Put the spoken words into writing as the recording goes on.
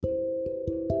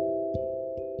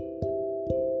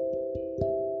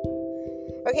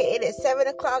Okay, it is 7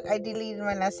 o'clock. I deleted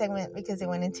my last segment because it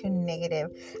went into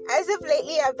negative. As of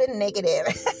lately, I've been negative.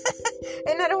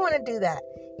 And I don't want to do that.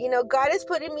 God is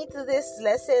putting me through this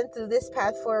lesson, through this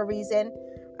path for a reason.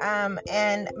 And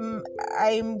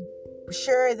I'm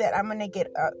sure that I'm going to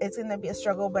it's going to be a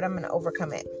struggle, but I'm going to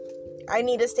overcome it. I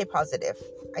need to stay positive.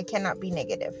 I cannot be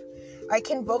negative. I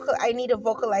need to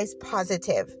vocalize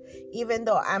positive. Even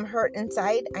though I'm hurt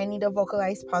inside, I need to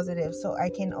vocalize positive so I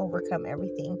can overcome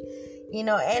everything.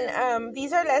 And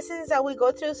these are lessons that we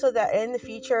go through so that in the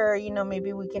future,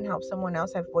 maybe we can help someone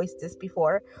else. I've voiced this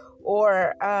before,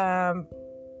 or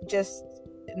just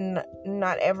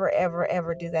not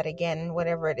ever do that again.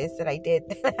 Whatever it is that I did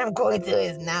that I'm going through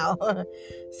is now.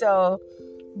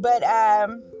 But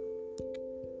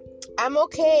I'm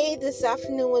okay. This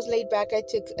afternoon was laid back. I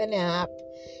took a nap.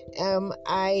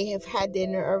 I have had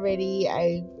dinner already.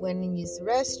 I went and used the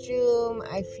restroom.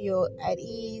 I feel at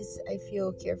ease. I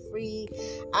feel carefree.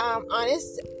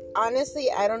 Honestly,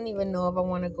 I don't even know if I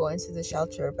want to go into the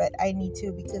shelter, but I need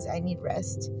to because I need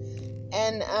rest.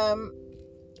 And I'm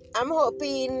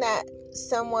hoping that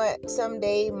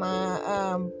someday,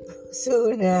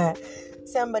 soon,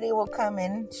 somebody will come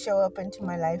and show up into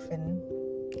my life and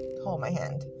hold my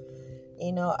hand.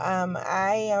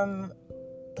 I am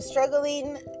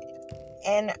struggling,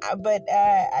 but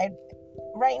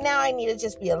right now I need to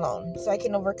just be alone so I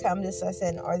can overcome this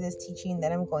lesson or this teaching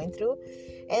that I'm going through.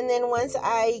 And then once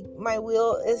my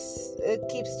wheel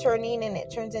keeps turning and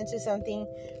it turns into something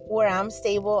where I'm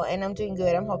stable and I'm doing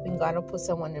good, I'm hoping God will put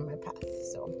someone in my path.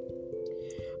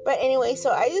 But anyway,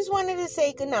 so I just wanted to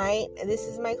say goodnight. This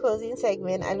is my closing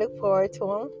segment. I look forward to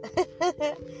them.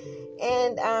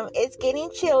 And it's getting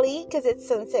chilly because it's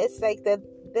sunset. It's like the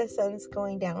sun's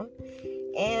going down.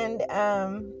 And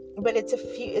but it's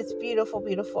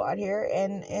beautiful out here,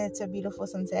 and it's a beautiful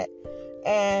sunset.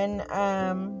 And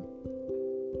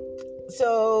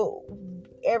so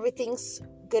everything's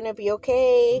gonna be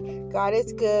okay. God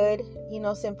is good.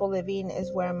 Simple living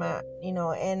is where I'm at.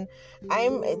 And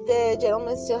the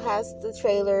gentleman still has the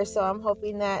trailer, so I'm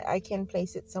hoping that I can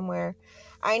place it somewhere.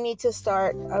 I need to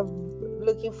start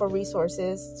looking for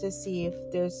resources to see if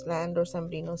there's land or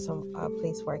somebody knows some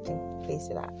place where I can place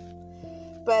it at.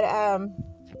 But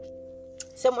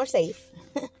somewhere safe,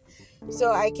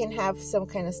 so I can have some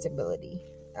kind of stability.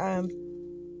 I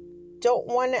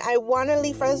want to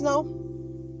leave Fresno,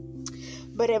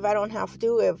 but if I don't have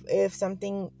to, if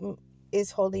something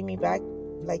is holding me back,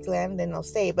 like land, then I'll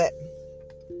stay. But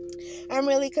I'm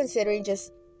really considering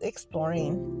just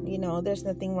exploring. There's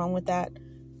nothing wrong with that.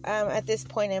 At this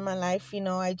point in my life,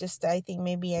 I think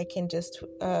maybe I can just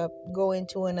go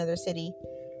into another city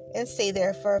and stay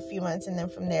there for a few months, and then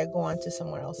from there go on to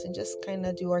somewhere else and just kind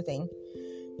of do our thing,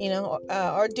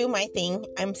 or do my thing.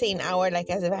 I'm saying our, like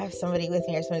as if I have somebody with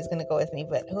me or somebody's going to go with me,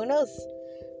 but who knows?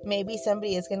 Maybe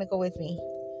somebody is going to go with me.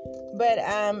 But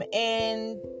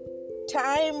in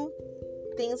time,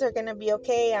 things are going to be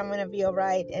okay. I'm going to be all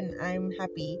right, and I'm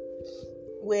happy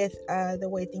with the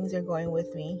way things are going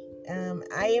with me.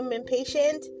 I am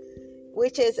impatient,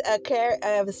 which is a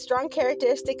strong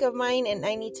characteristic of mine, and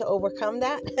I need to overcome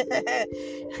that.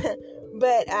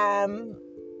 But I'm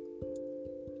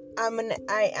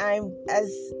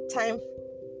as time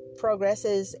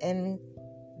progresses and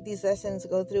these lessons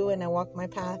go through, and I walk my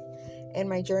path and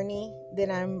my journey that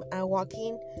I'm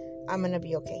walking, I'm gonna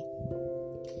be okay.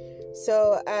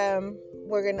 So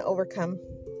we're gonna overcome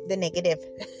the negative.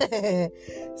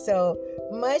 So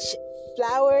much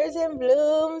flowers and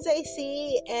blooms I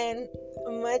see, and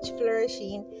much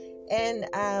flourishing, and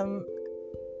I'm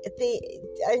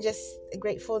just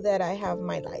grateful that I have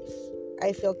my life.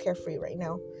 I feel carefree right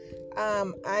now.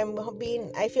 I'm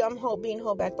being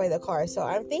held back by the car, so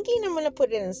I'm thinking I'm gonna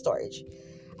put it in storage.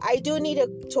 I do need to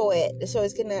tow it, so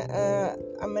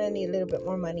I'm gonna need a little bit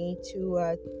more money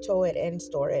to tow it and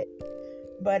store it.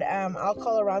 But I'll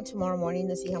call around tomorrow morning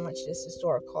to see how much it is to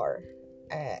store a car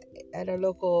at a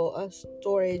local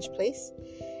storage place,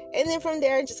 and then from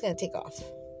there I'm just gonna take off.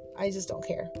 I just don't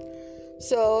care.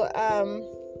 So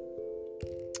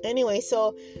anyway,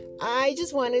 so I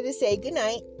just wanted to say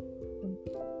goodnight.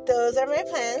 Those are my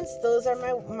plans. Those are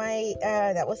my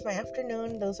that was my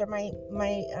afternoon. Those are my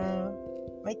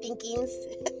thinkings.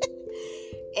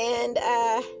 And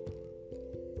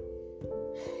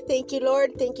thank you,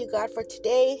 Lord. Thank you, God, for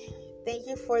today. Thank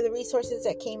you for the resources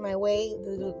that came my way,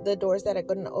 the doors that are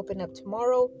going to open up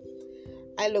tomorrow.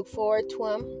 I look forward to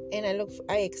them, and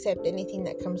I accept anything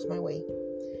that comes my way.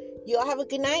 You all have a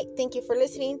good night. Thank you for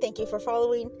listening. Thank you for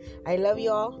following. I love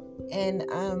you all, and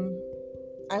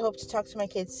I hope to talk to my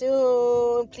kids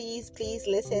soon. Please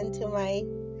listen to my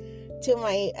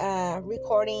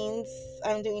recordings.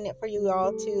 I'm doing it for you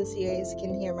all too, so you guys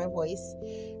can hear my voice.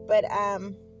 But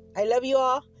I love you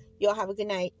all. You all have a good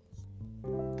night.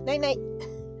 Night.